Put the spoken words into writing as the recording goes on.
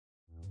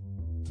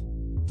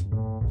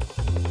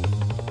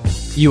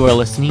You are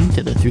listening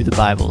to the Through the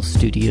Bible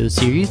Studio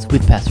Series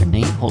with Pastor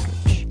Nate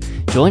Holdridge.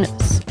 Join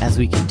us as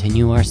we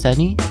continue our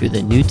study through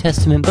the New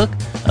Testament book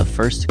of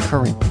 1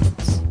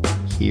 Corinthians.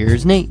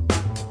 Here's Nate.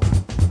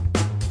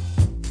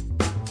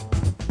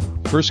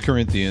 1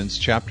 Corinthians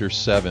chapter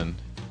 7,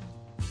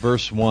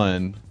 verse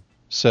 1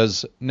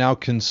 says, "Now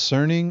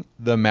concerning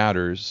the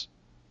matters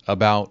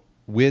about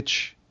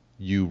which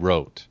you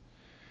wrote."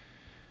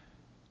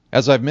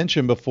 As I've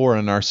mentioned before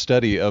in our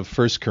study of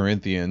 1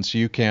 Corinthians,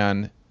 you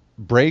can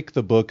break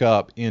the book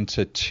up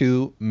into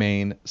two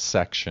main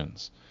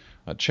sections.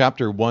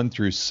 Chapter 1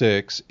 through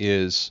 6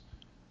 is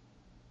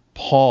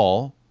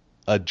Paul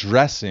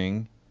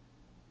addressing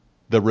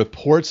the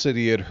reports that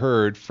he had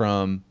heard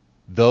from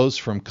those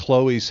from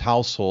Chloe's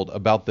household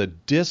about the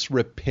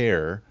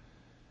disrepair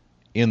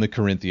in the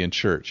Corinthian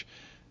church.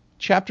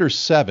 Chapter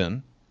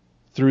 7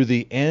 through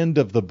the end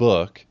of the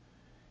book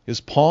is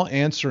Paul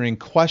answering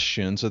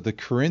questions that the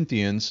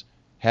Corinthians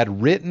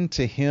had written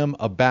to him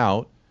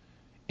about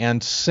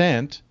and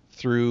sent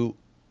through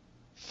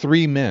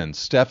three men,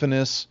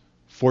 Stephanas,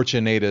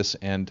 Fortunatus,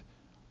 and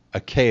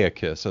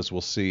Achaicus, as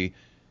we'll see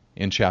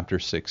in chapter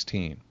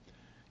 16.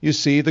 You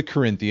see, the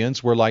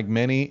Corinthians were like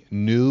many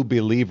new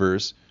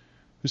believers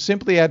who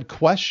simply had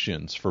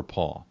questions for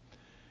Paul.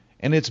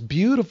 And it's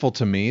beautiful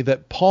to me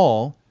that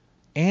Paul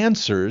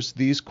answers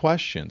these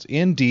questions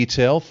in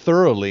detail,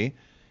 thoroughly,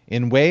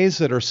 in ways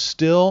that are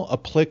still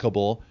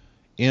applicable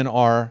in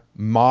our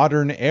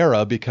modern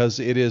era because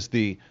it is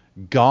the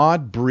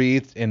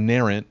God-breathed,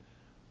 inerrant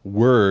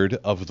word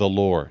of the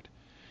Lord.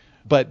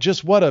 But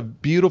just what a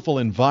beautiful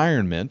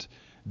environment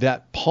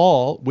that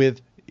Paul,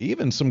 with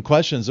even some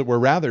questions that were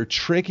rather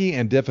tricky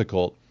and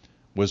difficult,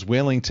 was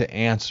willing to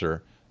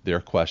answer their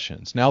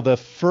questions. Now, the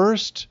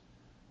first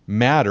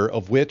matter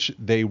of which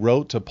they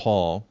wrote to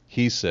Paul,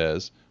 he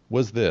says,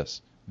 was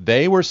this.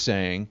 They were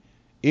saying,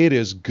 it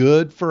is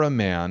good for a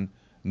man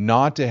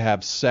not to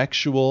have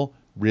sexual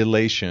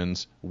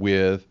relations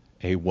with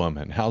a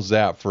woman. How's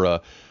that for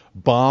a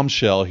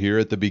bombshell here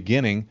at the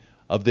beginning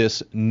of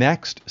this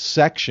next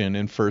section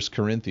in 1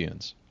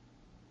 Corinthians?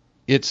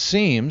 It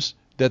seems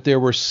that there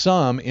were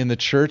some in the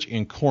church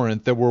in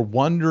Corinth that were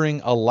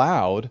wondering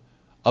aloud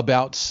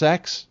about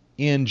sex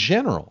in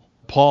general.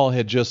 Paul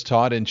had just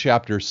taught in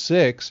chapter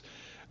 6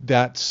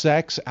 that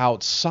sex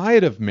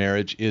outside of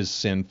marriage is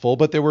sinful,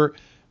 but there were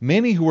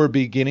many who were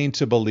beginning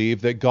to believe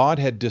that God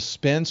had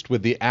dispensed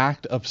with the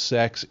act of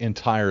sex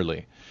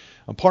entirely.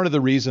 And part of the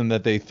reason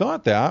that they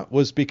thought that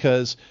was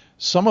because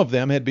some of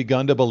them had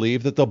begun to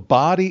believe that the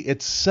body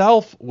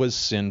itself was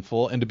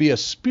sinful, and to be a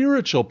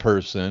spiritual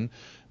person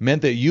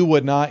meant that you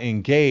would not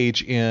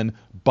engage in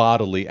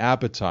bodily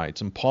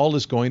appetites. And Paul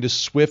is going to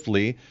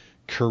swiftly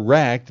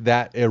correct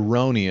that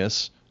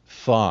erroneous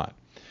thought.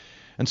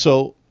 And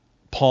so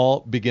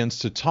Paul begins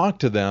to talk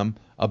to them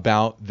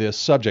about this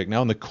subject.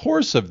 Now, in the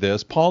course of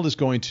this, Paul is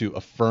going to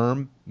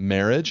affirm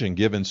marriage and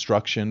give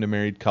instruction to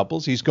married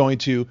couples. He's going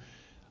to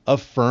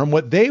affirm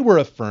what they were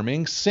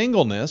affirming,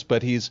 singleness,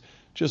 but he's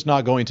just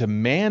not going to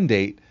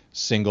mandate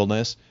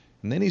singleness.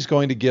 And then he's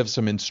going to give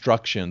some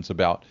instructions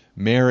about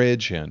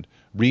marriage and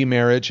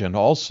remarriage and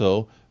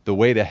also the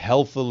way to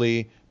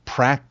healthily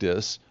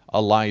practice a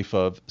life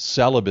of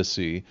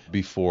celibacy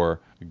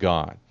before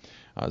God.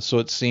 So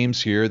it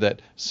seems here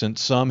that since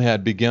some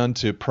had begun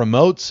to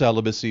promote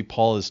celibacy,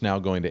 Paul is now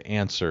going to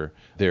answer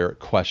their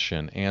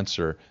question,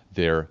 answer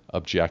their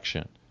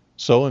objection.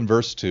 So in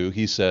verse 2,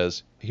 he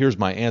says, here's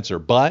my answer.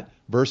 But,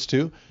 verse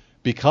 2,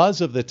 because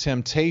of the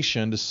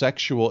temptation to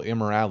sexual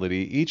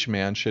immorality, each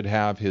man should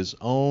have his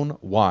own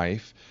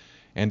wife,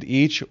 and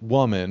each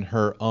woman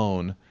her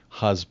own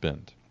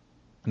husband.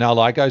 Now,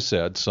 like I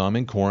said, some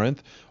in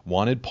Corinth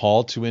wanted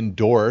Paul to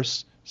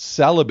endorse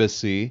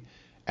celibacy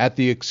at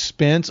the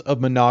expense of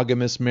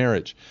monogamous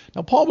marriage.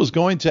 Now, Paul was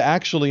going to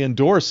actually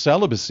endorse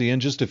celibacy in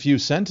just a few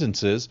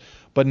sentences,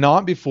 but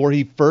not before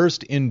he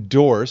first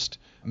endorsed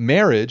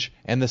marriage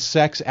and the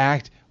sex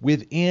act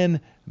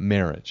within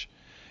marriage.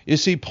 You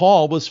see,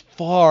 Paul was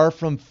far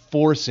from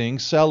forcing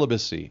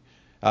celibacy.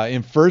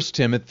 In 1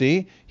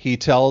 Timothy, he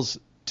tells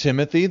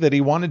Timothy that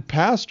he wanted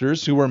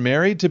pastors who were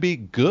married to be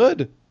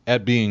good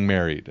at being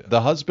married,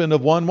 the husband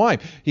of one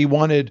wife. He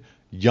wanted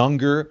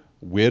younger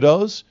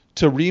widows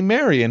to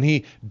remarry, and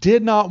he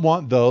did not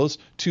want those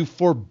to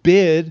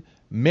forbid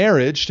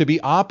marriage to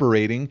be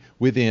operating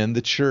within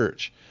the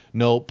church.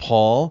 No,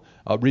 Paul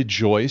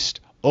rejoiced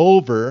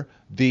over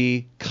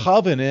the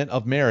covenant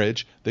of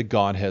marriage that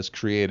God has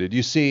created.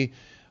 You see,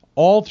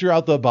 all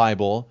throughout the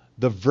Bible,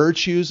 the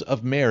virtues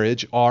of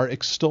marriage are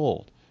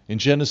extolled. In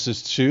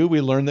Genesis 2,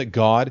 we learn that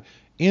God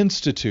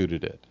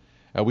instituted it.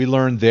 We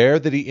learn there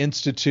that he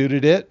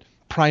instituted it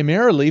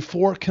primarily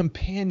for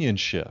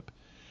companionship.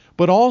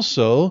 But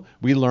also,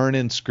 we learn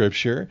in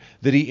Scripture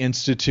that he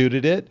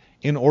instituted it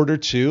in order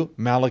to,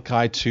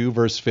 Malachi 2,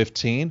 verse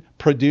 15,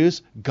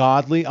 produce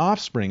godly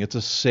offspring. It's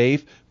a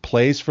safe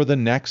place for the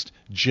next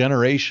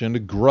generation to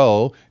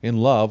grow in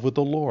love with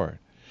the Lord.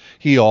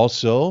 He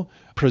also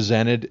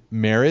presented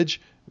marriage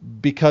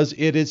because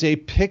it is a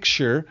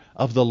picture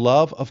of the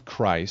love of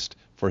Christ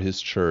for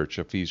his church,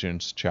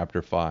 Ephesians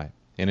chapter 5.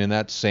 And in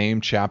that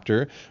same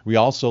chapter, we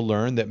also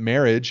learn that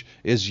marriage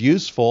is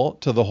useful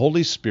to the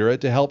Holy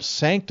Spirit to help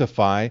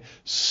sanctify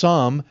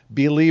some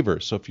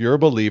believers. So if you're a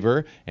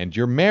believer and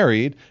you're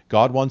married,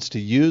 God wants to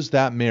use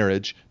that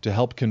marriage to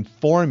help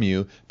conform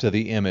you to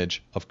the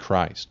image of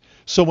Christ.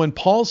 So when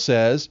Paul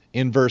says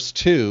in verse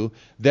 2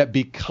 that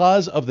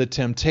because of the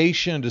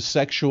temptation to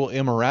sexual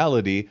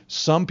immorality,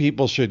 some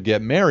people should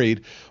get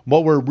married,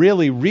 what we're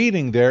really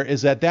reading there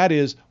is that that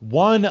is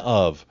one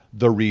of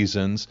the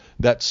reasons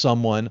that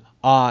someone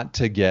ought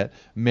to get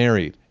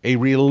married. A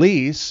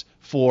release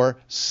for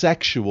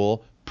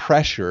sexual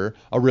pressure,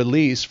 a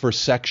release for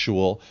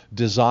sexual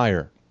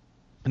desire.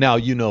 Now,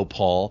 you know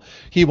Paul,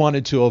 he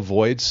wanted to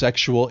avoid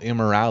sexual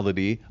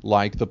immorality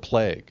like the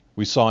plague.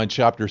 We saw in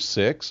chapter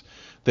 6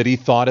 that he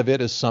thought of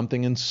it as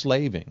something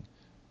enslaving.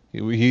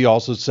 He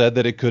also said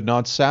that it could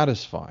not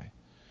satisfy,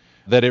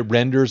 that it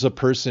renders a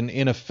person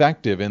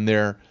ineffective in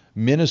their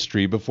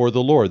ministry before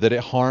the Lord, that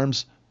it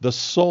harms the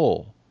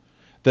soul,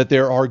 that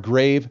there are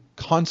grave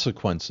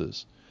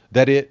consequences,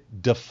 that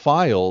it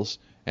defiles,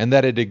 and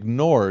that it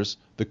ignores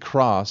the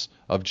cross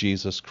of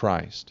Jesus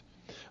Christ.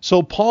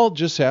 So Paul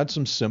just had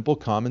some simple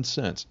common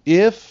sense.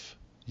 If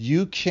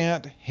you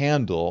can't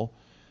handle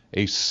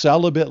a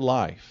celibate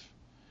life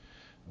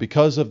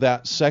because of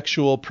that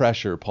sexual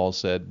pressure, Paul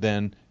said,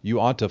 then you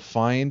ought to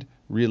find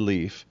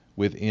relief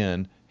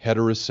within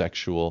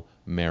heterosexual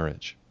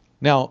marriage.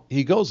 Now,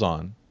 he goes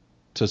on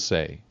to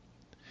say,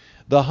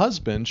 the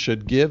husband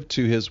should give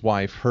to his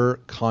wife her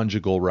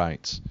conjugal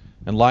rights,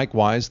 and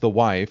likewise the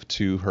wife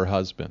to her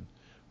husband.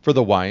 For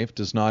the wife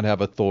does not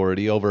have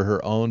authority over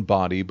her own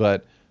body,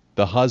 but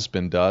the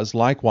husband does.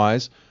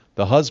 Likewise,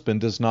 the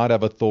husband does not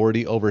have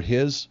authority over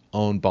his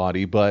own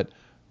body, but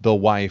the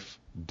wife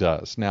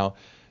does. Now,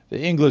 the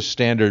English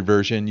Standard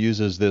Version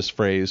uses this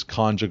phrase,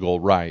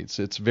 conjugal rights.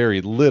 It's very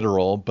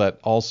literal,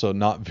 but also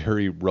not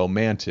very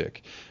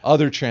romantic.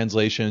 Other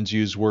translations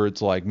use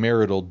words like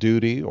marital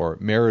duty or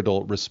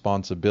marital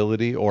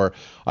responsibility, or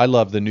I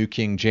love the New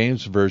King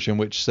James Version,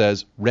 which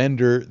says,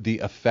 render the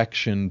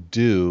affection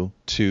due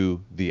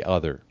to the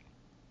other.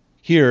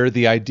 Here,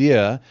 the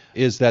idea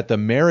is that the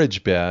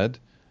marriage bed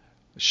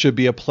should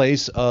be a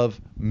place of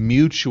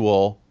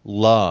mutual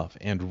love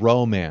and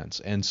romance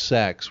and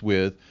sex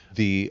with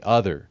the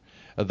other.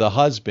 The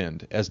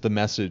husband, as the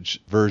Message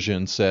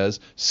version says,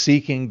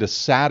 seeking to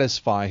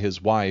satisfy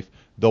his wife,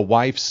 the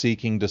wife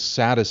seeking to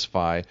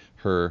satisfy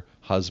her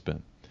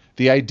husband.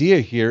 The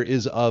idea here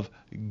is of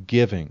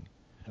giving.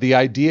 The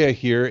idea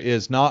here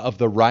is not of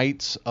the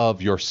rights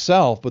of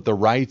yourself, but the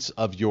rights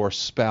of your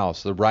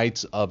spouse, the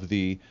rights of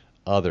the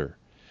other.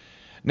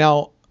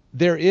 Now,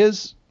 there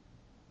is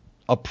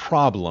a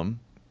problem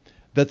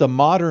that the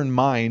modern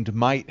mind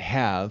might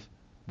have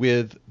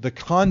with the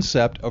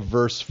concept of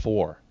verse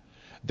 4.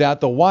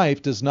 That the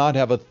wife does not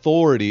have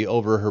authority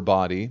over her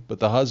body, but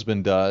the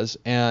husband does,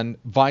 and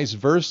vice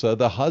versa,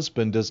 the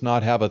husband does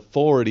not have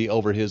authority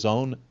over his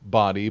own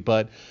body,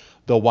 but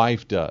the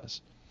wife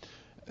does.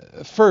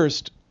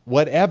 First,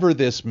 whatever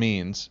this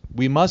means,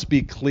 we must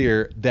be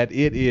clear that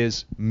it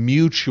is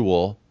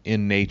mutual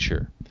in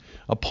nature.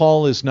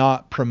 Paul is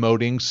not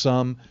promoting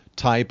some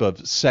type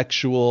of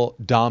sexual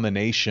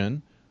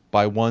domination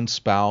by one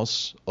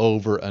spouse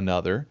over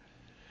another.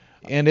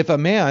 And if a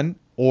man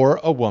or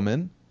a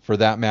woman, for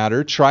that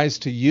matter, tries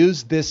to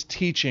use this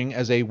teaching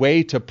as a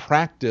way to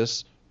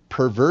practice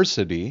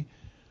perversity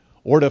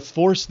or to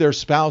force their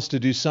spouse to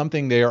do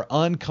something they are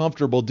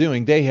uncomfortable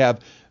doing, they have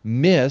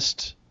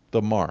missed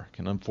the mark.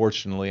 And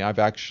unfortunately, I've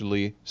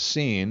actually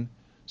seen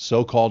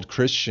so-called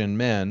Christian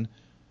men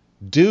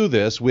do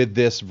this with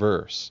this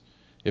verse.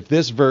 If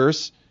this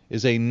verse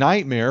is a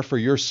nightmare for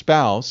your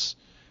spouse,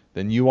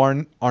 then you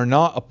are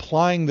not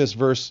applying this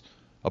verse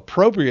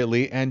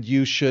appropriately, and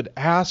you should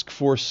ask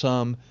for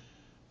some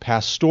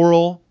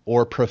pastoral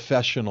or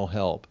professional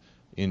help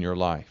in your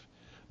life.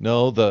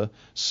 No, the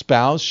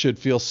spouse should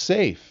feel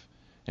safe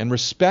and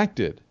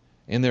respected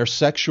in their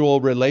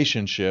sexual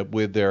relationship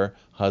with their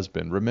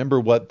husband. Remember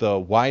what the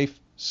wife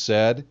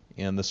said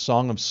in the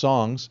Song of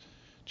Songs,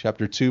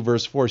 chapter 2,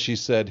 verse 4. She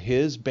said,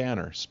 his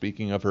banner,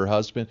 speaking of her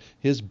husband,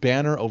 his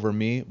banner over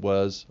me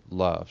was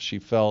love. She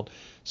felt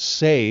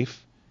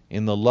safe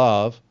in the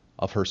love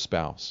of her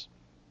spouse.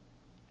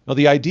 Now,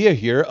 the idea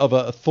here of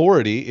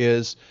authority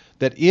is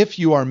that if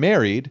you are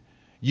married,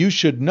 you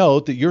should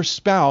note that your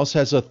spouse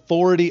has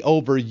authority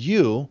over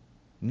you,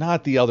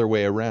 not the other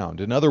way around.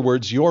 In other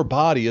words, your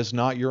body is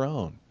not your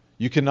own.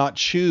 You cannot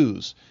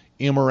choose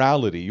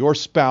immorality. Your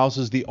spouse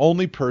is the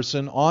only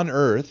person on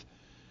earth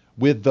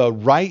with the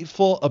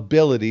rightful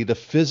ability to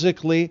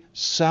physically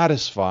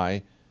satisfy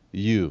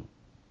you.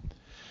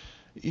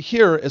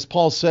 Here, as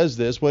Paul says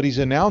this, what he's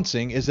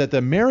announcing is that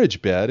the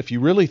marriage bed, if you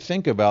really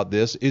think about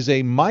this, is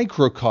a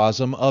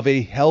microcosm of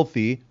a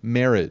healthy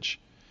marriage.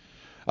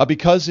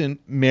 Because in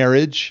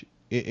marriage,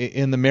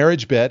 in the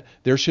marriage bed,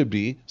 there should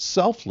be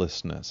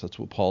selflessness. That's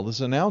what Paul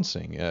is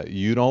announcing.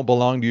 You don't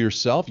belong to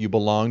yourself, you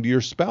belong to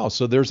your spouse.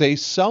 So there's a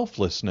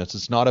selflessness.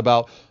 It's not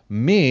about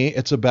me,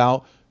 it's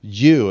about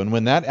you. And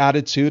when that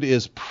attitude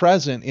is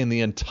present in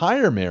the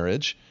entire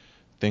marriage,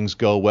 things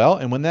go well.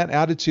 And when that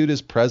attitude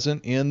is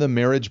present in the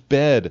marriage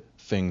bed,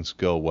 things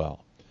go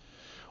well.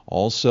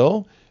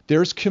 Also,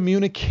 there's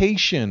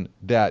communication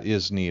that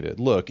is needed.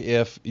 Look,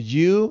 if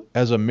you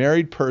as a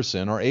married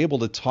person are able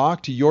to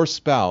talk to your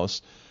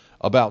spouse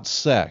about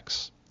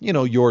sex,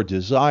 your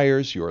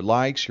desires, your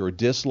likes, your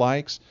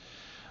dislikes,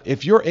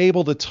 if you're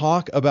able to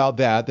talk about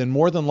that, then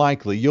more than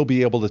likely you'll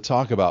be able to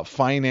talk about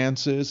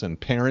finances and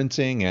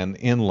parenting and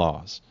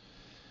in-laws.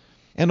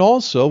 And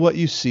also what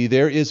you see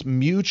there is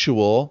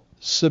mutual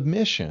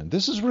submission.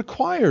 This is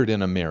required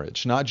in a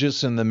marriage, not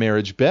just in the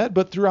marriage bed,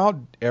 but throughout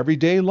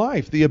everyday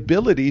life. The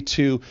ability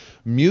to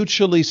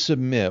mutually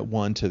submit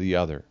one to the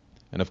other.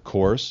 And of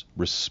course,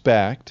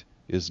 respect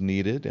is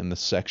needed in the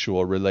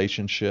sexual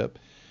relationship.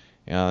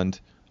 And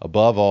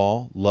above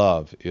all,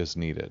 love is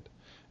needed.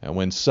 And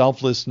when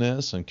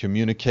selflessness and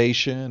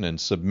communication and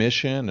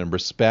submission and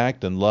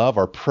respect and love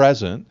are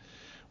present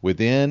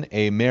within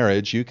a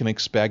marriage, you can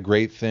expect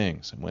great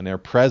things. And when they're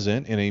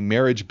present in a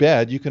marriage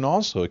bed, you can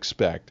also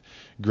expect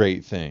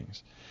great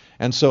things.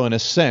 And so in a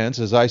sense,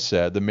 as I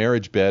said, the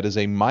marriage bed is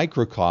a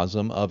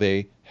microcosm of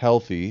a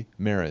healthy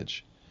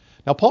marriage.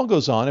 Now Paul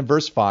goes on in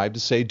verse 5 to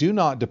say, do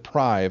not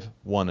deprive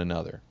one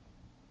another,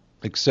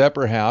 except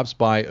perhaps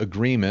by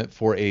agreement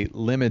for a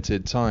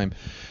limited time,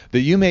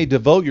 that you may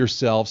devote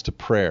yourselves to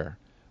prayer,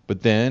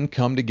 but then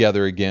come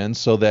together again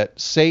so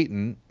that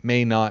Satan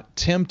may not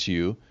tempt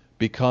you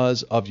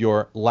because of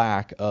your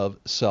lack of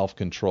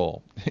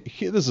self-control.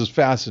 This is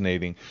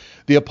fascinating.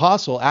 The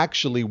apostle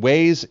actually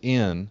weighs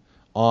in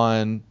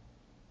on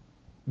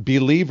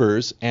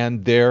believers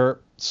and their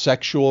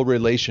sexual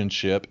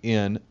relationship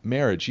in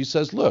marriage. He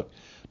says, look,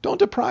 don't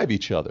deprive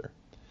each other.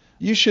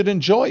 You should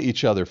enjoy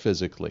each other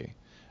physically.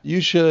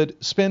 You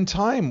should spend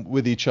time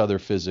with each other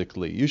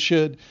physically. You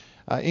should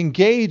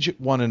engage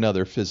one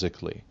another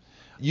physically.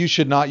 You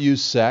should not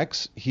use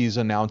sex, he's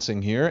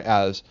announcing here,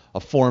 as a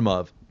form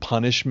of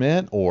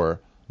punishment or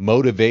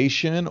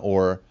motivation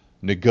or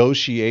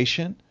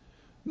negotiation.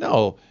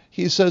 No,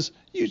 he says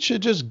you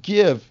should just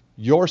give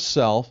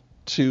yourself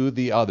to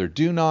the other.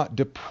 Do not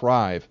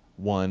deprive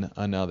one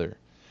another.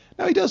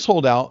 Now he does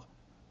hold out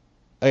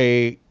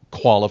a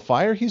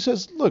qualifier. He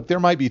says, look, there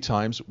might be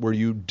times where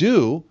you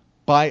do,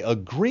 by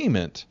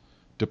agreement,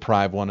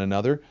 deprive one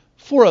another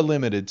for a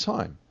limited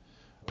time.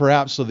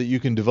 Perhaps so that you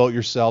can devote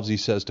yourselves, he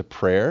says, to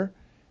prayer,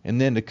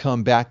 and then to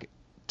come back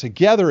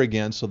together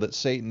again so that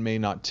Satan may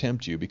not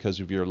tempt you because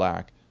of your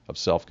lack of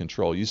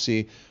self-control. You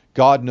see,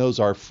 God knows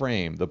our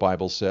frame, the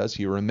Bible says.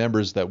 He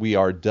remembers that we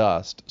are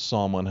dust,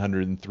 Psalm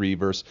 103,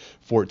 verse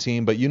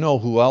 14. But you know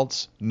who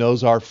else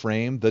knows our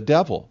frame? The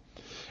devil.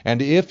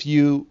 And if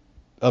you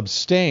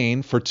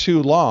abstain for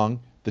too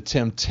long, the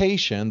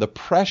temptation, the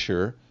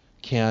pressure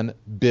can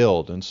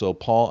build. And so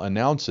Paul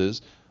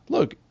announces,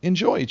 look,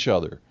 enjoy each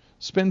other.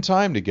 Spend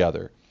time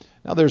together.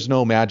 Now, there's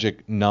no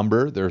magic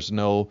number. There's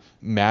no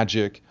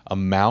magic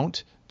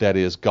amount that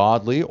is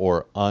godly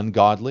or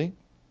ungodly.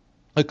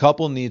 A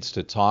couple needs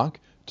to talk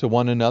to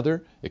one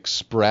another,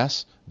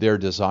 express their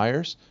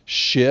desires,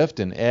 shift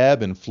and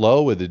ebb and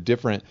flow with the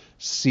different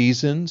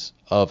seasons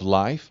of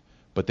life,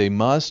 but they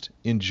must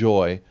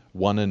enjoy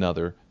one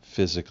another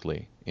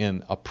physically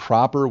in a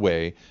proper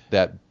way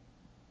that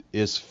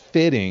is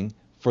fitting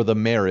for the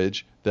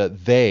marriage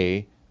that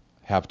they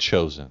have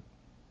chosen.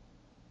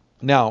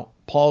 Now,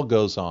 Paul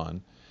goes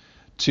on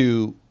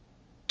to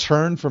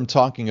turn from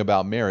talking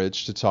about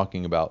marriage to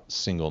talking about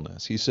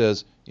singleness. He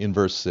says in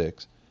verse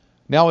 6,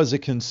 now as a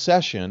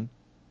concession,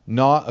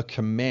 not a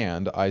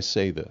command, I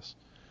say this.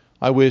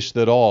 I wish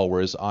that all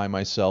were as I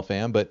myself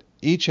am, but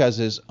each has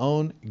his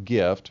own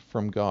gift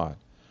from God,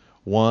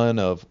 one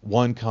of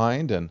one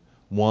kind and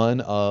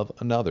one of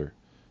another.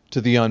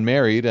 To the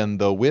unmarried and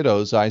the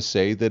widows I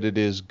say that it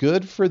is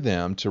good for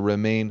them to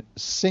remain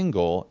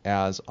single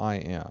as I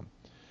am.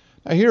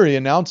 Now here he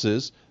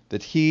announces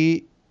that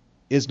he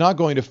is not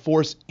going to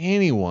force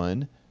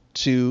anyone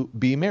to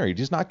be married.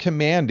 He's not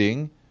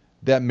commanding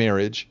that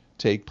marriage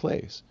take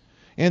place.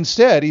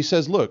 Instead, he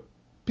says, look,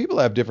 people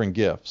have different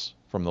gifts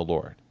from the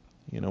Lord.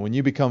 When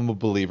you become a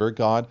believer,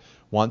 God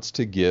wants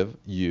to give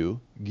you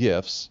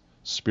gifts,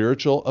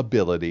 spiritual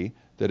ability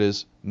that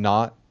is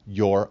not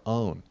your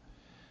own.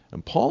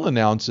 And Paul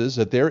announces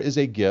that there is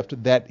a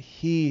gift that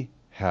he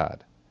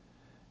had.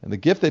 And the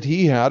gift that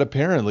he had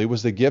apparently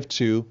was the gift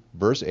to,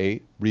 verse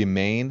 8,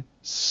 remain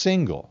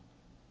single.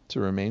 To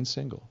remain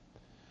single.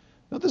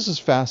 Now this is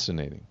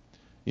fascinating.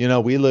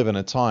 We live in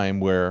a time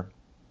where,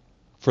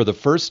 for the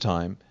first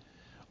time,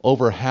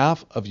 over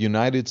half of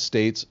United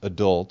States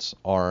adults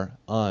are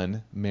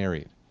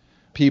unmarried.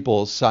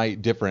 People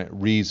cite different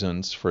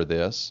reasons for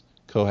this.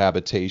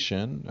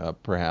 Cohabitation,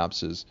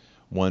 perhaps, is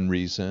one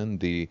reason.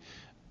 The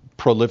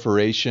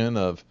proliferation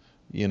of,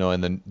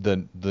 and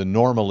the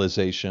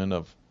normalization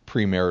of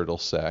premarital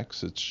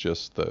sex. It's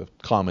just the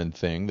common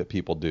thing that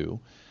people do.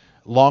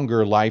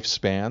 Longer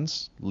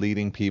lifespans,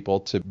 leading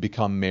people to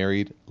become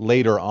married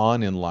later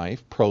on in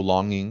life,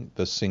 prolonging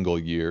the single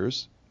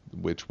years,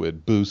 which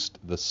would boost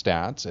the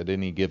stats at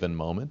any given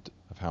moment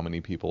of how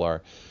many people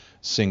are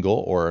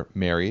single or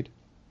married.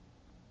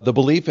 The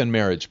belief in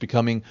marriage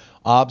becoming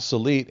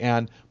obsolete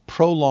and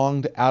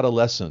prolonged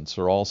adolescence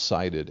are all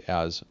cited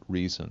as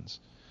reasons.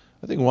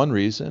 I think one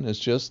reason is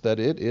just that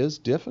it is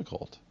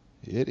difficult.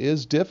 It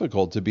is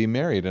difficult to be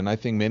married, and I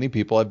think many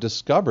people have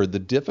discovered the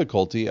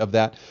difficulty of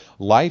that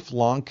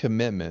lifelong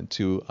commitment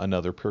to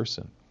another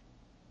person.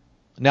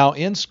 Now,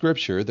 in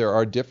Scripture, there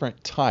are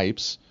different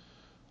types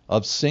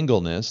of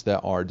singleness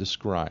that are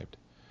described.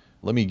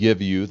 Let me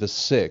give you the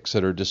 6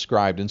 that are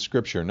described in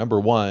Scripture. Number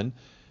 1,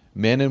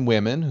 men and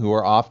women who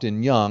are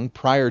often young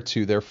prior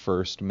to their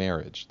first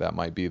marriage. That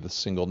might be the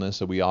singleness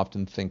that we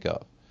often think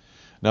of.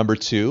 Number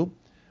 2,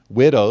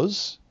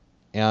 widows,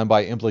 and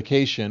by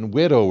implication,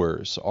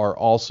 widowers are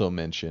also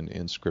mentioned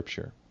in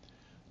Scripture.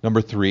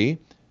 Number 3,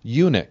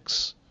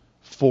 eunuchs,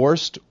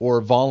 forced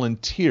or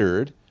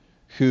volunteered,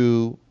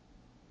 who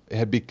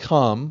had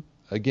become,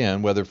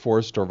 again, whether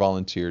forced or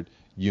volunteered,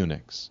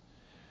 eunuchs.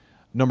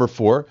 Number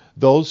 4,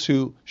 those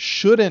who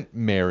shouldn't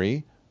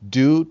marry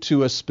due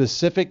to a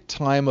specific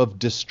time of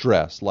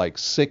distress, like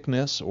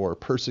sickness or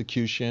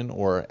persecution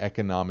or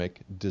economic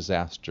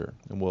disaster.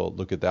 And we'll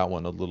look at that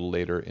one a little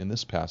later in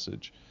this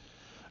passage.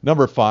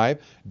 Number 5,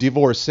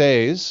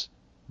 divorcees,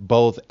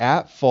 both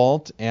at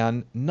fault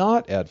and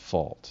not at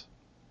fault.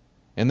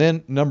 And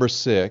then number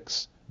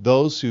 6,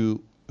 those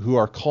who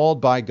are called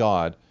by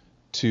God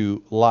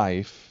to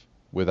life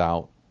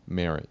without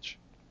marriage.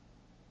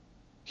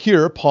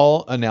 Here,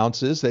 Paul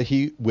announces that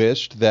he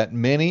wished that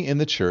many in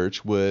the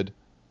church would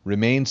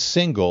remain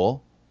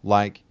single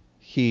like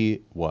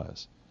he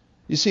was.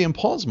 You see, in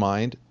Paul's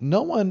mind,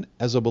 no one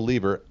as a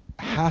believer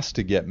has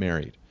to get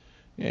married.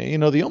 You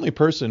know, the only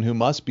person who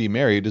must be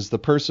married is the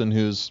person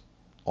who's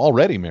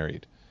already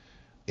married.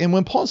 And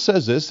when Paul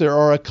says this, there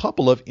are a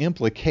couple of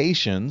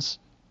implications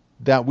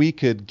that we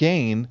could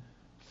gain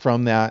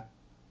from that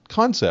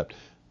concept.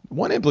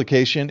 One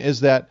implication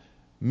is that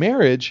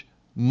marriage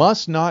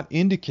must not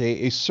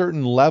indicate a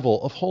certain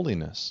level of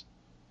holiness.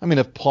 I mean,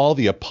 if Paul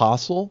the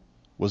Apostle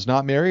was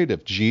not married,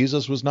 if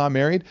Jesus was not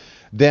married,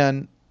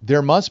 then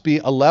there must be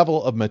a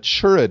level of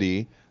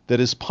maturity that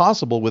is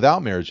possible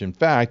without marriage. In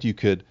fact, you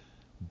could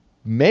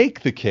make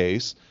the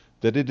case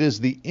that it is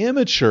the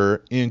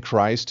immature in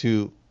Christ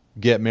who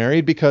get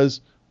married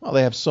because, well,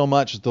 they have so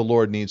much that the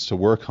Lord needs to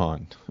work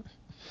on.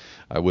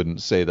 I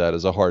wouldn't say that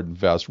as a hard and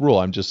fast rule.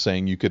 I'm just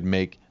saying you could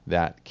make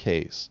that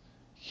case.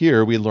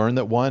 Here we learn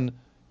that one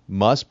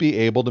must be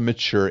able to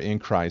mature in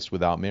Christ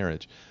without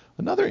marriage.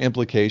 Another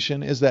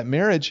implication is that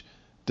marriage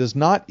does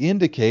not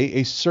indicate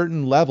a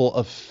certain level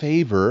of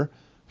favor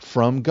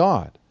from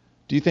God.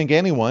 Do you think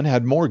anyone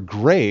had more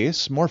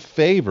grace, more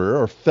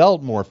favor, or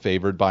felt more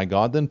favored by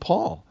God than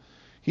Paul?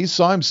 He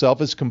saw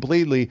himself as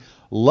completely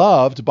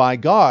loved by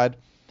God,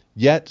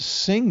 yet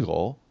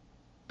single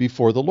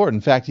before the Lord.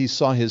 In fact, he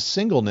saw his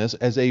singleness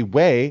as a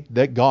way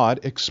that God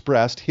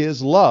expressed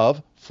his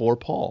love for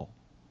Paul.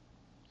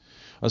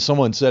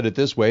 Someone said it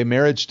this way: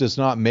 marriage does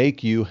not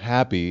make you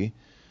happy,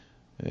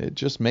 it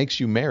just makes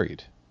you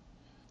married.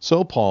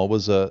 So Paul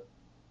was a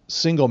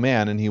single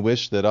man, and he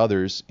wished that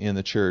others in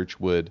the church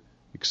would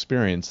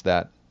experience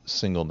that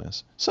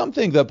singleness. Some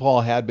think that Paul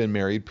had been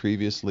married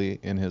previously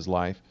in his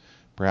life.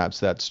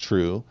 Perhaps that's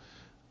true.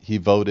 He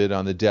voted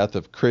on the death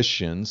of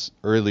Christians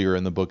earlier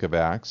in the book of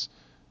Acts.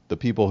 The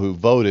people who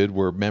voted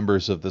were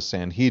members of the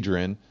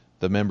Sanhedrin.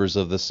 The members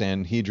of the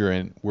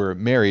Sanhedrin were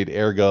married,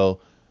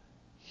 ergo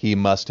he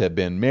must have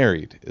been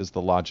married, is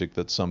the logic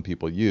that some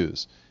people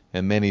use.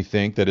 And many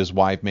think that his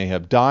wife may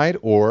have died,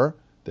 or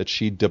that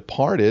she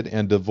departed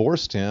and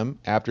divorced him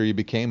after he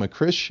became a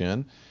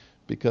Christian,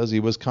 because he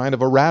was kind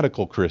of a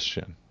radical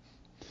Christian.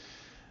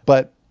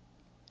 But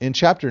in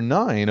chapter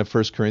 9 of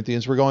 1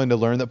 Corinthians, we're going to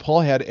learn that Paul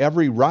had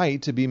every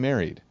right to be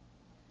married.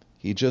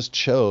 He just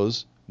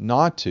chose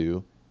not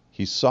to.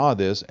 He saw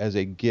this as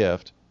a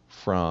gift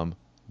from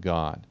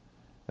God.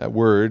 That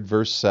word,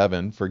 verse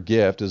 7, for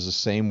gift is the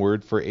same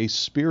word for a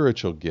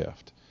spiritual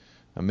gift.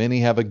 Now, many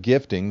have a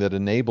gifting that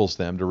enables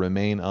them to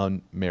remain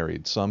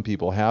unmarried. Some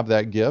people have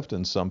that gift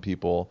and some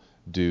people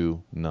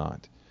do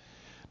not.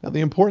 Now,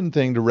 the important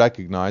thing to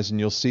recognize, and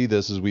you'll see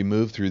this as we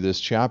move through this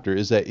chapter,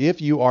 is that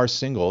if you are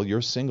single,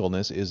 your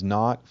singleness is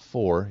not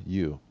for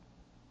you.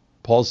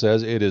 Paul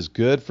says it is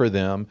good for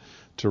them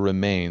to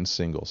remain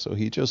single. So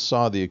he just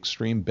saw the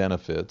extreme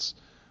benefits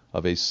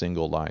of a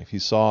single life. He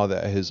saw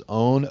that his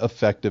own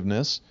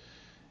effectiveness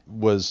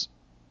was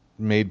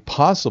made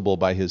possible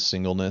by his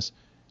singleness.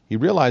 He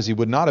realized he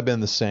would not have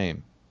been the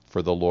same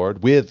for the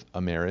Lord with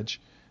a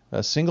marriage.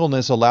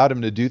 Singleness allowed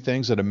him to do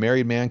things that a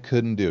married man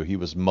couldn't do. He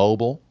was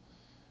mobile.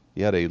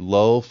 He had a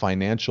low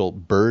financial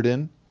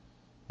burden,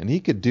 and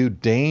he could do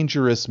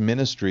dangerous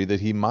ministry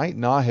that he might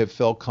not have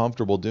felt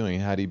comfortable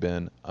doing had he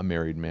been a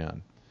married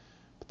man.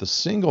 But the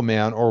single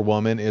man or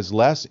woman is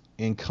less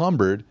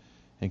encumbered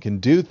and can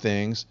do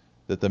things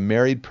that the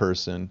married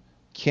person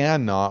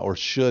cannot or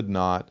should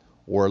not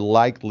or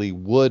likely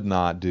would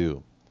not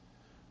do.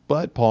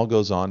 But Paul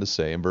goes on to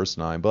say in verse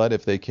 9, but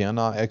if they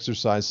cannot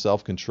exercise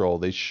self-control,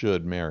 they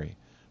should marry.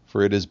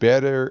 For it is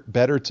better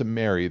to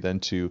marry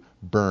than to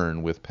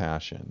burn with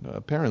passion.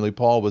 Apparently,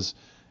 Paul was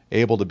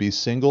able to be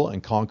single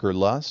and conquer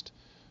lust.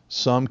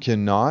 Some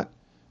cannot.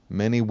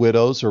 Many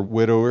widows or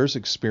widowers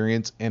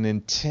experience an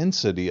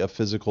intensity of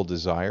physical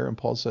desire. And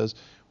Paul says,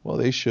 well,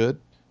 they should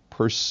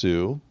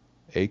pursue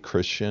a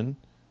Christian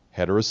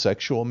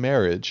heterosexual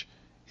marriage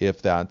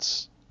if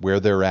that's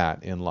where they're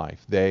at in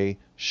life. They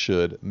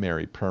should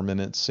marry.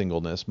 Permanent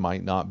singleness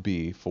might not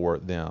be for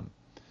them.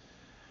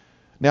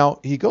 Now,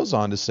 he goes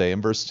on to say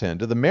in verse 10,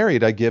 to the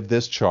married I give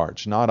this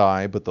charge, not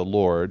I, but the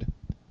Lord.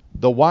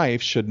 The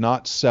wife should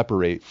not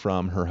separate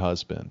from her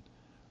husband.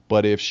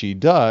 But if she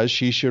does,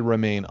 she should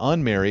remain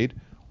unmarried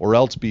or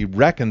else be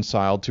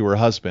reconciled to her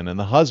husband. And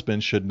the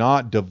husband should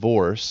not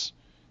divorce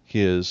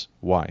his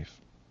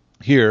wife.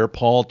 Here,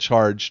 Paul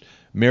charged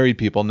married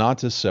people not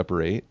to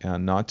separate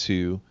and not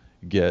to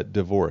get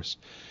divorced.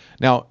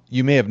 Now,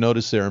 you may have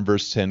noticed there in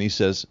verse 10, he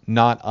says,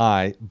 not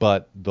I,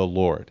 but the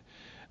Lord.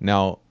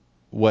 Now,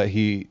 what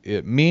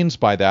it means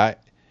by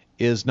that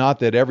is not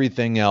that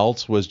everything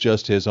else was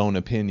just his own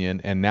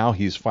opinion and now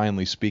he's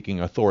finally speaking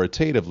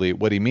authoritatively.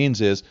 What he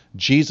means is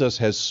Jesus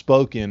has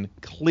spoken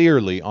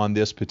clearly on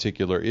this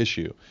particular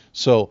issue.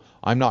 So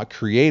I'm not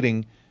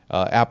creating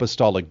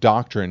apostolic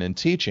doctrine and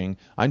teaching.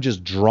 I'm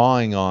just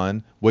drawing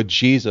on what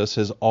Jesus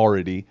has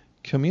already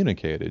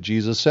communicated.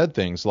 Jesus said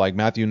things like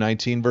Matthew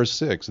 19 verse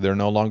 6, they're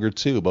no longer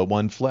two but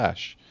one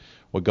flesh.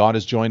 What God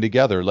has joined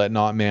together, let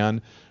not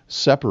man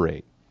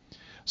separate.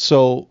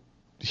 So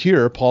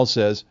here Paul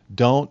says,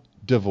 don't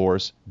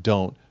divorce,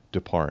 don't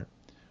depart.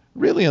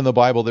 Really in the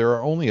Bible there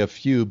are only a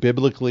few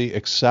biblically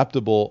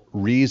acceptable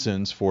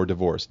reasons for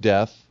divorce.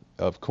 Death,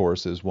 of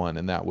course, is one,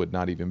 and that would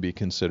not even be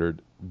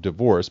considered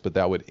divorce, but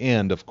that would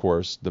end, of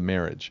course, the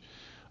marriage.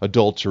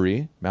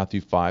 Adultery,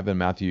 Matthew 5 and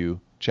Matthew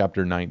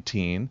chapter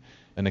 19,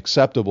 an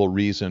acceptable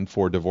reason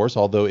for divorce,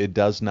 although it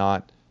does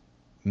not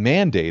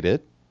mandate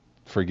it.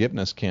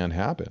 Forgiveness can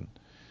happen.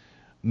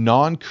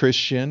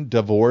 Non-Christian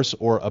divorce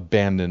or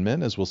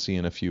abandonment, as we'll see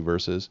in a few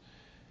verses.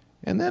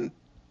 And then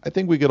I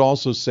think we could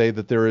also say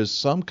that there is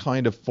some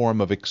kind of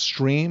form of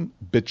extreme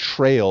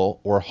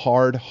betrayal or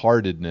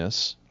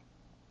hard-heartedness.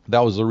 That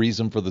was the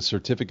reason for the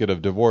certificate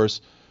of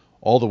divorce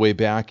all the way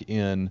back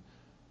in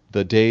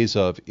the days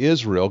of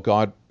Israel.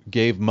 God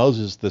gave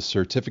Moses the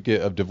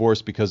certificate of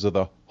divorce because of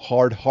the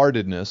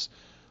hard-heartedness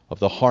of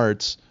the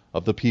hearts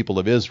of the people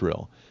of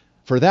Israel.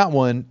 For that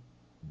one,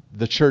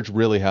 the church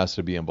really has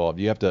to be involved.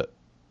 You have to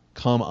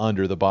come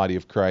under the body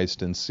of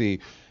Christ and see,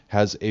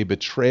 has a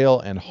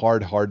betrayal and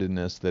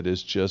hard-heartedness that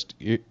is just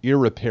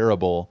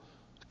irreparable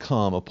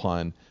come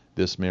upon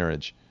this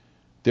marriage.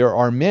 There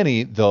are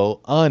many, though,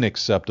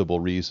 unacceptable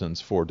reasons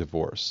for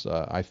divorce.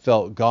 I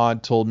felt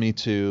God told me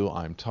to.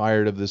 I'm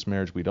tired of this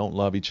marriage. We don't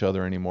love each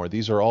other anymore.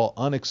 These are all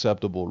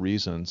unacceptable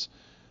reasons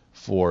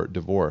for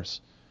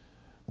divorce.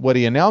 What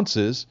he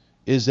announces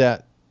is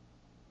that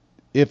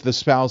if the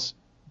spouse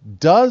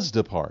does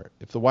depart,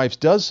 if the wife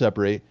does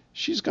separate,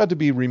 she's got to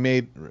be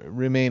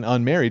remain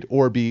unmarried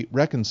or be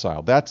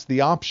reconciled. That's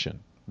the option.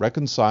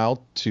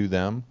 Reconcile to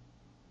them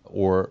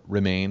or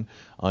remain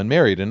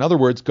unmarried. In other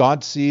words,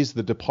 God sees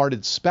the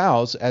departed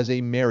spouse as a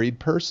married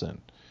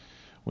person.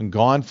 When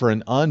gone for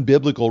an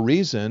unbiblical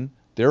reason,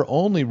 their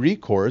only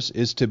recourse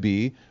is to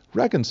be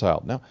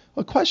reconciled. Now,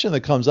 a question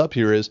that comes up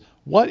here is,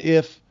 what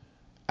if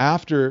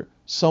after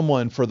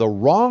someone for the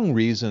wrong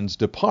reasons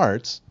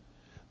departs,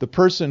 the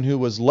person who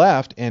was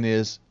left and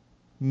is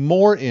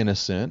more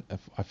innocent,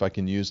 if I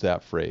can use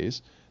that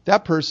phrase,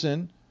 that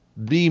person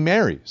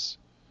remarries.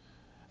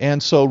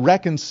 And so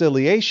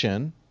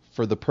reconciliation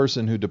for the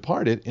person who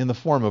departed in the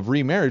form of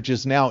remarriage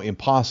is now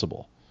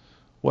impossible.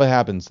 What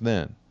happens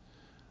then?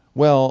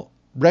 Well,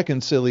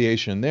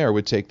 reconciliation there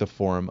would take the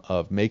form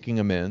of making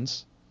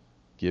amends,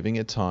 giving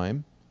it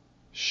time,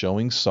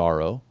 showing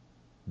sorrow.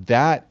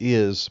 That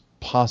is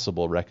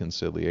possible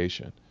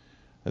reconciliation.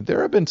 And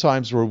there have been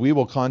times where we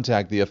will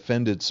contact the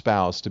offended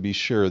spouse to be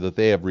sure that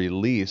they have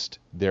released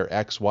their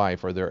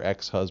ex-wife or their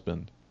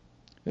ex-husband.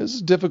 This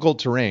is difficult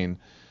terrain.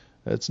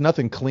 It's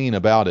nothing clean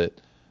about it.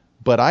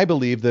 But I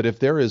believe that if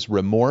there is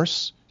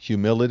remorse,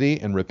 humility,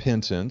 and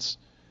repentance,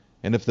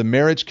 and if the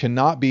marriage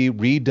cannot be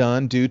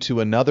redone due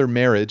to another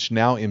marriage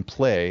now in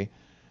play,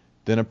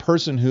 then a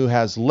person who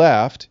has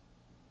left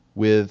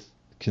with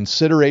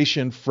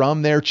consideration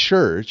from their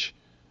church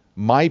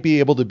might be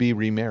able to be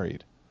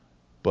remarried,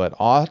 but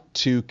ought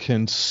to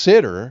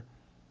consider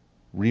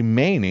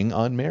remaining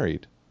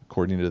unmarried,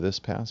 according to this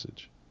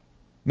passage.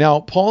 Now,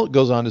 Paul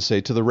goes on to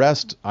say, to the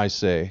rest I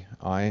say,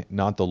 I,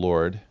 not the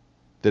Lord,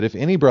 that if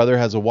any brother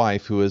has a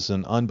wife who is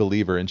an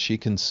unbeliever and she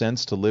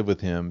consents to live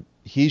with him,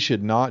 he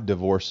should not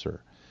divorce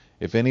her.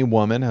 If any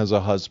woman has a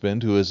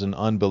husband who is an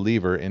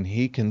unbeliever and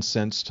he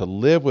consents to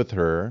live with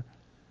her,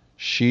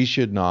 she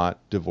should not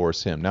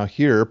divorce him. Now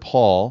here,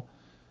 Paul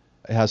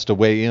has to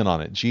weigh in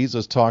on it.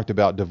 Jesus talked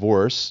about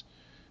divorce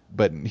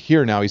But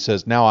here now he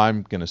says, now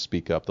I'm going to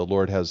speak up. The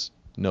Lord has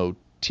no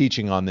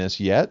teaching on this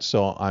yet,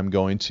 so I'm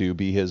going to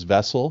be his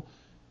vessel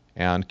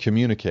and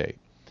communicate.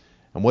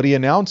 And what he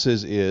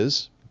announces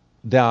is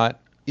that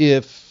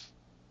if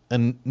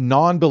a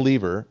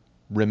non-believer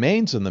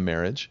remains in the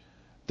marriage,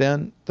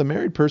 then the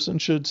married person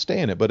should stay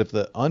in it. But if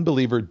the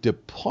unbeliever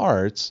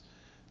departs,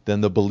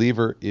 then the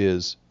believer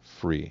is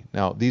free.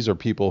 Now, these are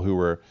people who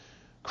were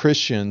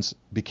Christians,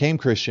 became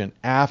Christian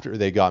after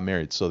they got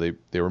married. So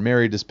they were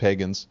married as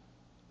pagans.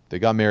 They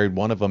got married.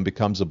 One of them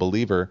becomes a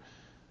believer.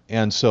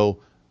 And so,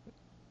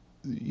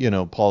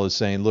 Paul is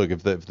saying, look,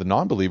 if the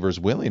non-believer is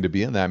willing to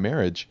be in that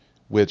marriage,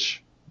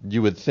 which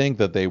you would think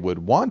that they would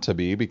want to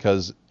be,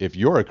 because if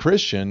you're a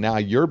Christian, now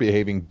you're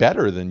behaving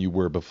better than you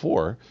were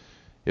before.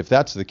 If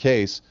that's the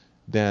case,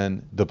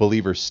 then the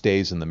believer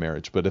stays in the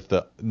marriage. But if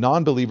the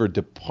non-believer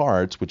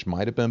departs, which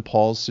might have been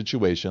Paul's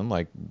situation,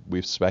 like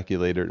we've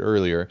speculated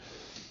earlier,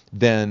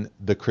 then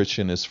the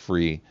Christian is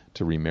free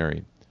to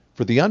remarry.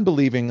 For the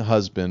unbelieving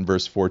husband,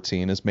 verse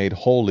 14, is made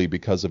holy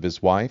because of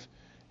his wife,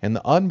 and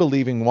the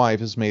unbelieving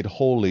wife is made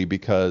holy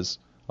because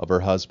of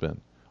her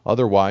husband.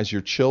 Otherwise,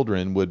 your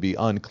children would be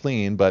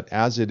unclean, but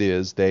as it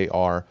is, they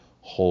are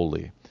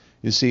holy.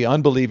 You see,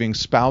 unbelieving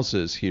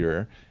spouses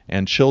here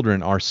and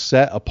children are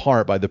set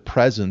apart by the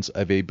presence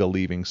of a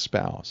believing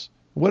spouse.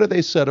 What are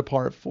they set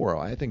apart for?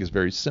 I think it's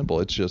very simple.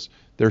 It's just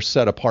they're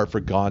set apart for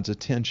God's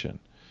attention.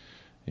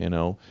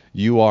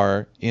 You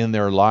are in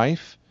their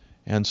life,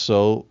 and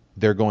so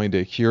they're going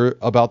to hear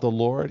about the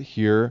Lord,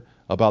 hear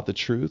about the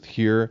truth,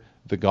 hear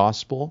the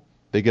gospel.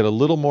 They get a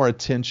little more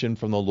attention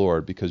from the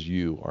Lord because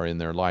you are in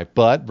their life.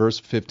 But, verse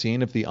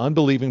 15, if the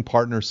unbelieving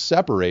partner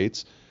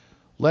separates,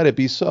 let it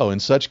be so. In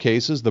such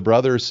cases, the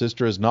brother or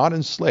sister is not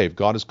enslaved.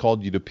 God has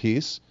called you to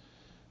peace.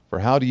 For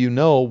how do you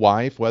know,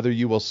 wife, whether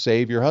you will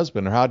save your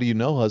husband? Or how do you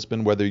know,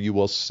 husband, whether you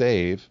will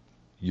save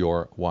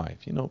your wife?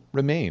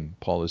 Remain,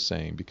 Paul is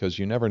saying, because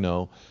you never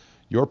know.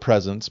 Your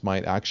presence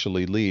might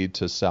actually lead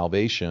to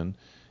salvation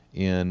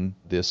in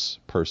this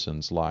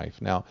person's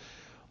life. Now,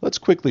 let's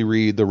quickly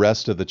read the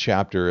rest of the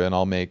chapter, and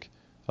I'll make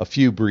a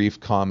few brief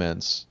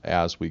comments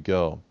as we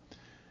go.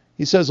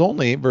 He says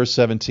only, verse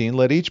 17,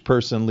 let each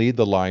person lead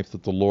the life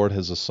that the Lord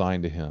has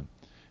assigned to him,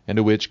 and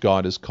to which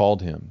God has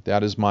called him.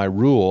 That is my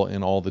rule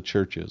in all the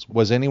churches.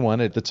 Was anyone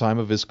at the time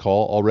of his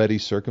call already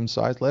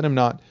circumcised? Let him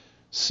not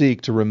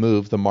seek to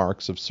remove the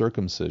marks of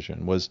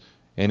circumcision. Was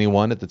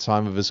anyone at the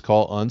time of his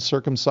call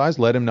uncircumcised?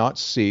 Let him not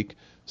seek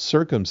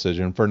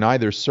circumcision, for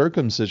neither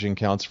circumcision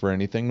counts for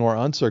anything nor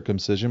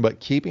uncircumcision, but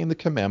keeping the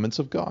commandments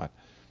of God.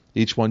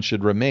 Each one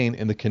should remain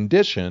in the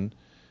condition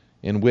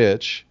in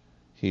which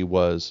he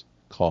was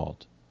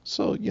called.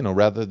 So,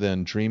 rather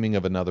than dreaming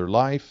of another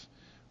life,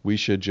 we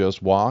should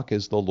just walk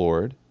as the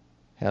Lord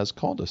has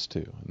called us to.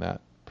 And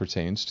that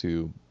pertains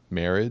to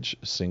marriage,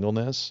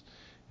 singleness,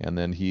 and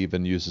then he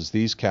even uses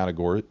these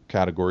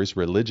categories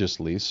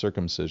religiously,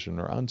 circumcision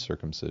or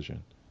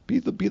uncircumcision. Be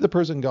the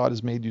person God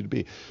has made you to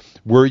be.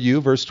 Were you,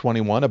 verse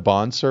 21, a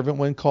bondservant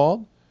when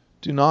called?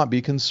 Do not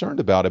be concerned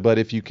about it, but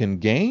if you can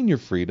gain your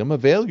freedom,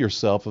 avail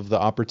yourself of the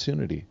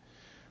opportunity.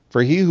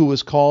 For he who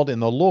was called in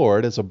the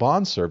Lord as a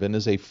bondservant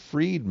is a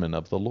freedman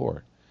of the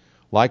Lord.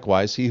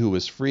 Likewise, he who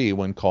is free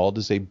when called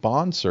is a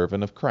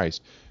bondservant of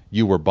Christ.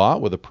 You were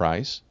bought with a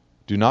price.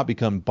 Do not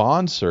become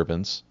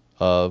bondservants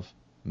of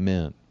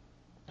men.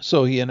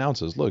 So he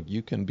announces, look,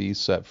 you can be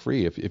set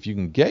free. If you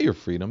can get your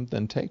freedom,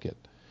 then take it.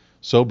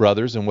 So,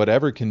 brothers, in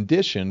whatever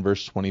condition,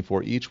 verse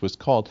 24, each was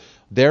called,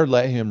 there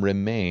let him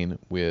remain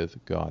with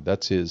God.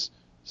 That's his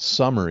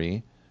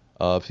summary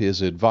of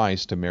his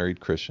advice to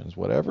married Christians.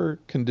 Whatever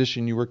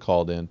condition you were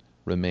called in,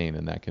 remain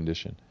in that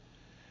condition.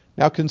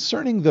 Now,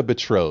 concerning the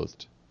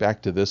betrothed,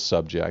 back to this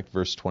subject,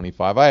 verse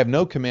 25, I have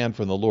no command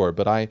from the Lord,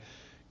 but I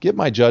give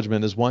my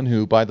judgment as one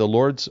who, by the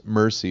Lord's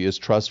mercy, is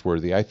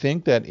trustworthy. I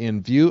think that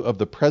in view of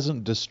the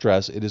present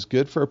distress, it is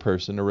good for a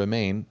person to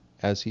remain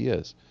as he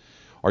is.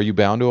 Are you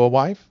bound to a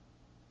wife?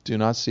 Do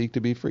not seek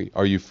to be free.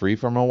 Are you free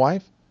from a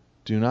wife?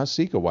 Do not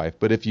seek a wife.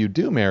 But if you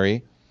do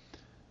marry,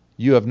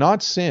 you have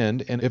not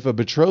sinned, and if a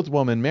betrothed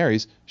woman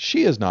marries,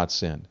 she has not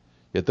sinned.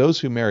 Yet those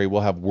who marry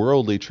will have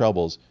worldly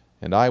troubles,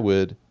 and I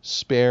would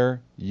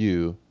spare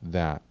you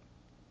that.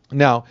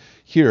 Now,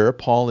 here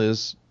Paul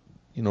is,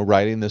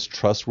 writing this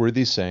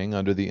trustworthy saying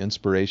under the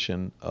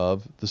inspiration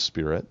of the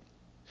Spirit.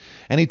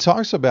 And he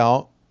talks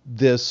about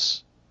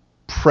this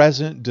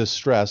present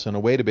distress and a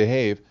way to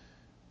behave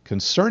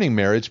concerning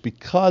marriage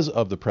because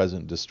of the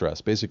present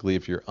distress. Basically,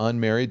 if you're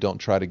unmarried, don't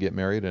try to get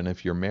married. And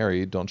if you're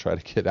married, don't try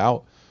to get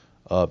out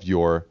of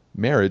your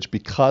marriage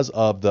because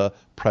of the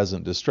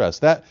present distress.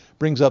 That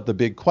brings up the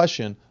big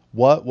question,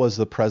 what was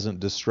the present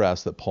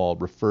distress that Paul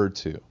referred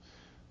to?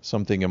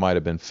 Something it might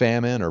have been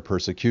famine or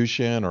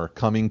persecution or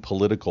coming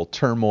political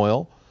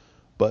turmoil.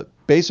 But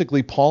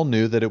basically, Paul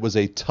knew that it was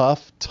a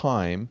tough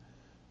time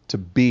to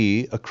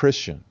be a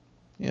Christian.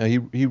 He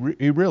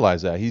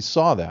realized that. He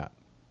saw that.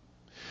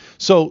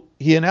 So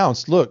he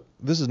announced, look,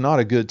 this is not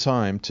a good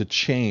time to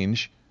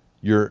change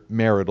your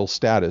marital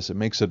status. It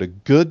makes it a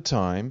good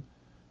time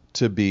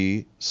to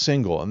be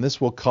single. And this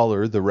will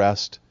color the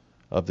rest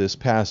of this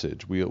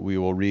passage. We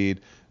will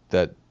read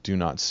that do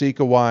not seek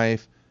a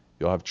wife,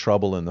 you'll have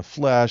trouble in the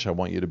flesh, I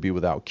want you to be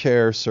without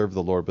care, serve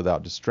the Lord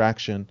without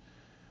distraction.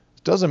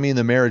 It doesn't mean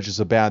the marriage is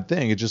a bad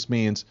thing. It just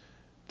means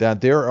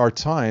that there are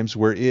times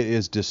where it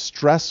is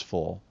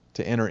distressful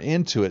to enter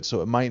into it,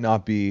 so it might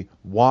not be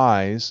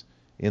wise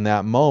in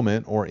that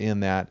moment or in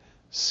that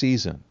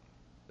season.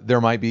 There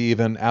might be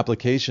even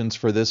applications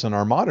for this in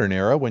our modern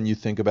era when you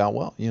think about,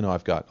 well,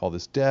 I've got all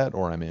this debt,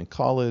 or I'm in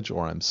college,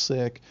 or I'm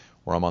sick,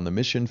 or I'm on the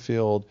mission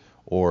field,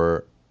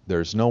 or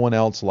there's no one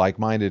else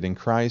like-minded in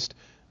Christ.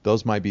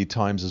 Those might be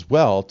times as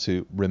well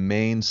to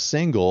remain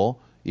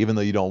single, even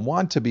though you don't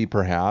want to be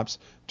perhaps,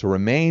 to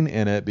remain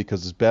in it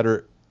because it's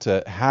better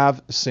to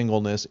have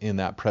singleness in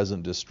that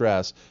present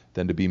distress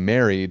than to be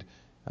married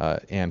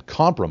and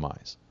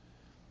compromise.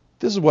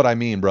 This is what I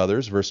mean,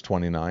 brothers, verse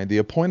 29. The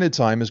appointed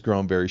time has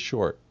grown very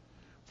short.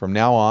 From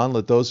now on,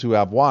 let those who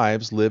have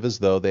wives live as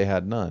though they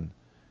had none,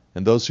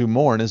 and those who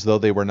mourn as though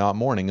they were not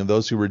mourning, and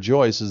those who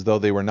rejoice as though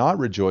they were not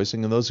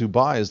rejoicing, and those who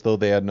buy as though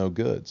they had no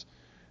goods,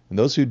 and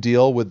those who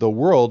deal with the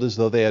world as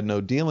though they had no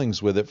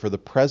dealings with it, for the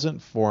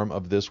present form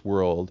of this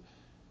world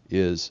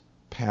is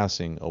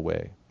passing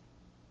away.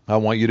 I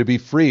want you to be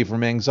free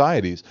from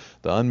anxieties.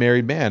 The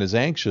unmarried man is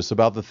anxious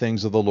about the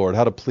things of the Lord,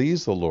 how to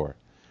please the Lord.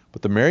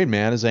 But the married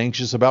man is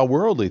anxious about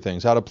worldly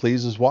things, how to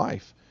please his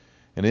wife.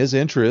 And his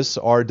interests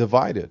are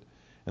divided.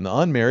 And the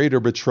unmarried or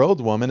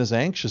betrothed woman is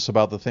anxious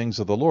about the things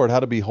of the Lord,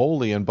 how to be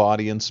holy in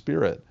body and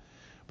spirit.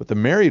 But the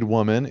married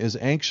woman is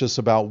anxious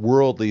about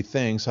worldly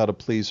things, how to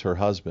please her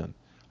husband.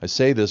 I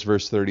say this,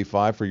 verse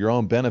 35, for your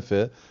own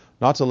benefit,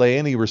 not to lay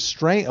any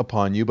restraint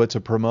upon you, but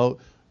to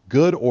promote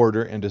good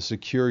order and to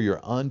secure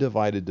your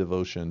undivided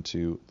devotion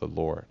to the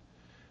Lord.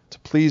 To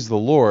please the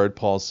Lord,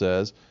 Paul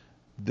says,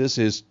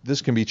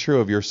 this can be true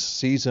of your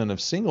season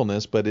of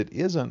singleness, but it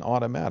isn't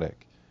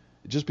automatic.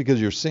 Just because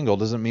you're single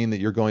doesn't mean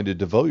that you're going to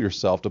devote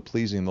yourself to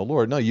pleasing the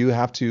Lord. No, you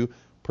have to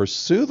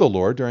pursue the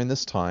Lord during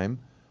this time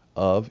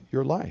of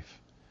your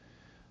life,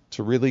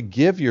 to really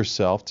give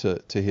yourself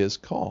to His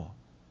call.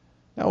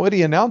 Now, what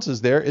he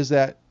announces there is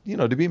that,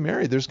 to be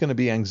married, there's going to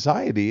be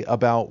anxiety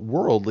about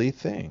worldly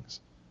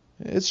things.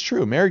 It's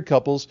true. Married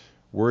couples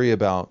worry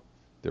about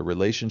their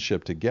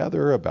relationship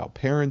together, about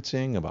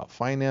parenting, about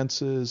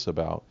finances,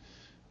 about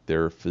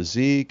their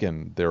physique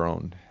and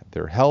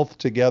their health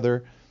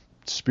together,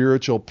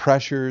 spiritual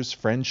pressures,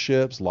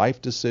 friendships,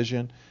 life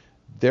decision.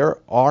 There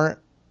are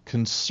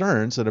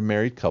concerns that a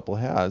married couple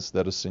has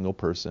that a single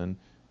person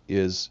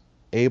is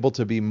able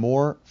to be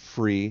more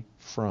free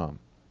from.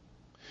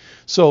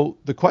 So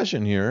the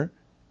question here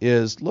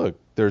is, look,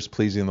 there's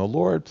pleasing the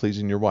Lord,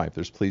 pleasing your wife.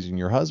 There's pleasing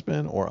your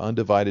husband or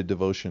undivided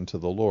devotion to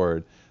the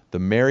Lord. The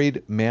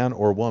married man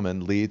or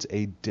woman leads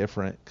a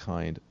different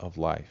kind of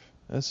life.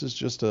 This is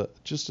just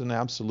an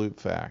absolute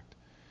fact.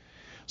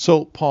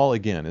 So Paul,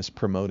 again, is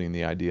promoting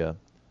the idea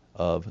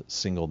of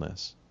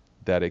singleness,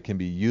 that it can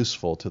be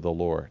useful to the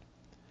Lord.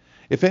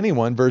 If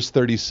anyone, verse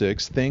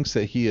 36, thinks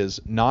that he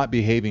is not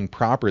behaving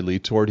properly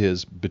toward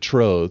his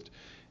betrothed,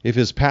 if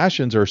his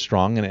passions are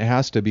strong, and it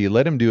has to be,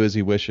 let him do as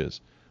he wishes.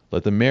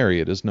 Let them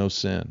marry, it is no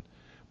sin.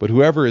 But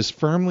whoever is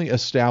firmly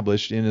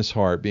established in his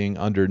heart, being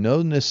under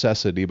no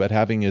necessity, but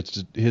having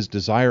his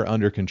desire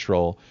under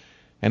control,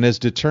 and has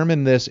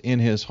determined this in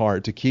his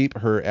heart to keep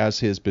her as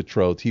his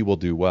betrothed, he will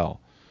do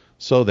well.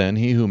 So then,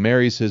 he who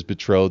marries his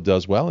betrothed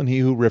does well, and he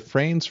who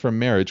refrains from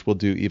marriage will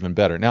do even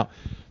better. Now,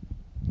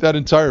 that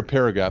entire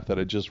paragraph that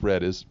I just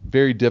read is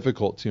very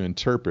difficult to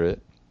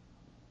interpret,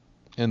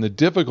 and the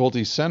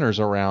difficulty centers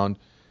around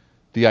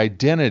the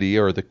identity,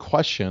 or the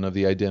question of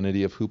the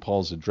identity of who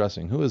Paul's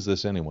addressing. Who is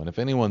this anyone? If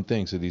anyone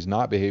thinks that he's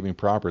not behaving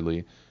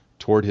properly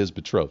toward his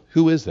betrothed,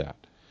 who is that?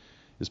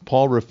 Is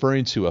Paul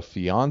referring to a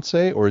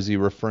fiance, or is he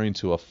referring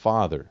to a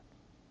father?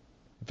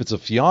 If it's a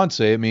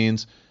fiance, it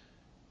means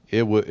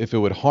if it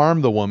would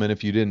harm the woman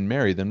if you didn't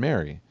marry, then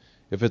marry.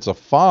 If it's a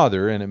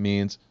father, and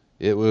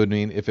it would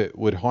mean if it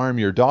would harm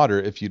your daughter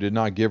if you did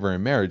not give her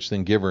in marriage,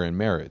 then give her in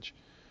marriage.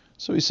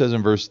 So he says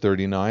in verse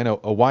 39,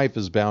 a wife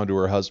is bound to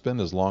her husband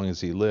as long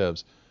as he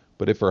lives,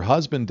 but if her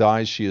husband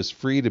dies, she is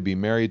free to be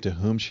married to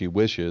whom she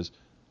wishes,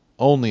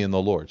 only in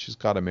the Lord. She's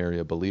got to marry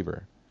a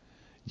believer.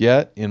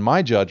 Yet, in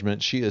my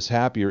judgment, she is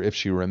happier if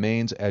she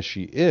remains as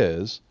she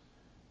is,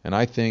 and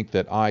I think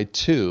that I,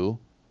 too,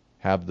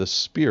 have the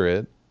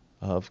Spirit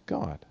of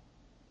God.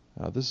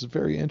 Now, this is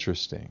very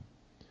interesting.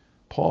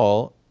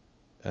 Paul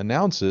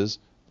announces,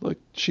 look,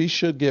 she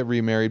should get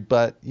remarried,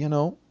 but,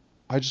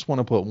 I just want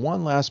to put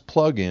one last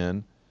plug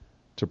in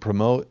to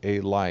promote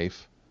a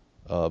life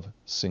of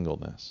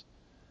singleness.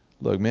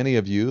 Look, many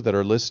of you that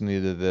are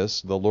listening to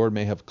this, the Lord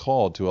may have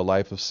called to a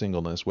life of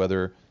singleness,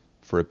 whether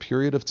for a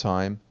period of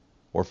time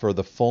or for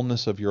the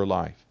fullness of your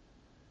life.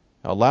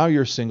 Allow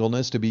your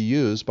singleness to be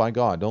used by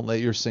God. Don't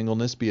let your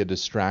singleness be a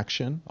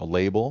distraction, a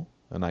label,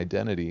 an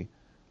identity.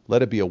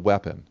 Let it be a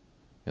weapon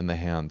in the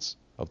hands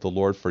of the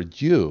Lord, for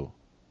you,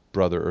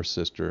 brother or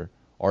sister,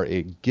 are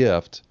a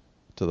gift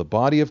to the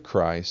body of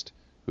Christ,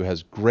 who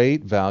has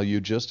great value,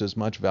 just as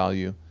much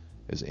value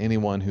as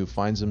anyone who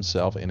finds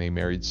himself in a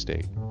married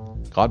state.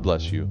 God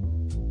bless you,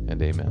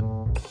 and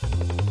amen.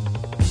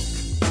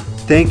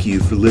 Thank you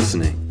for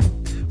listening.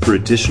 For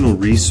additional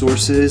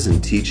resources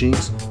and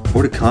teachings,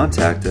 or to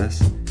contact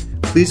us,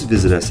 please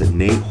visit us at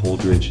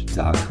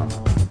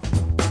nateholdridge.com.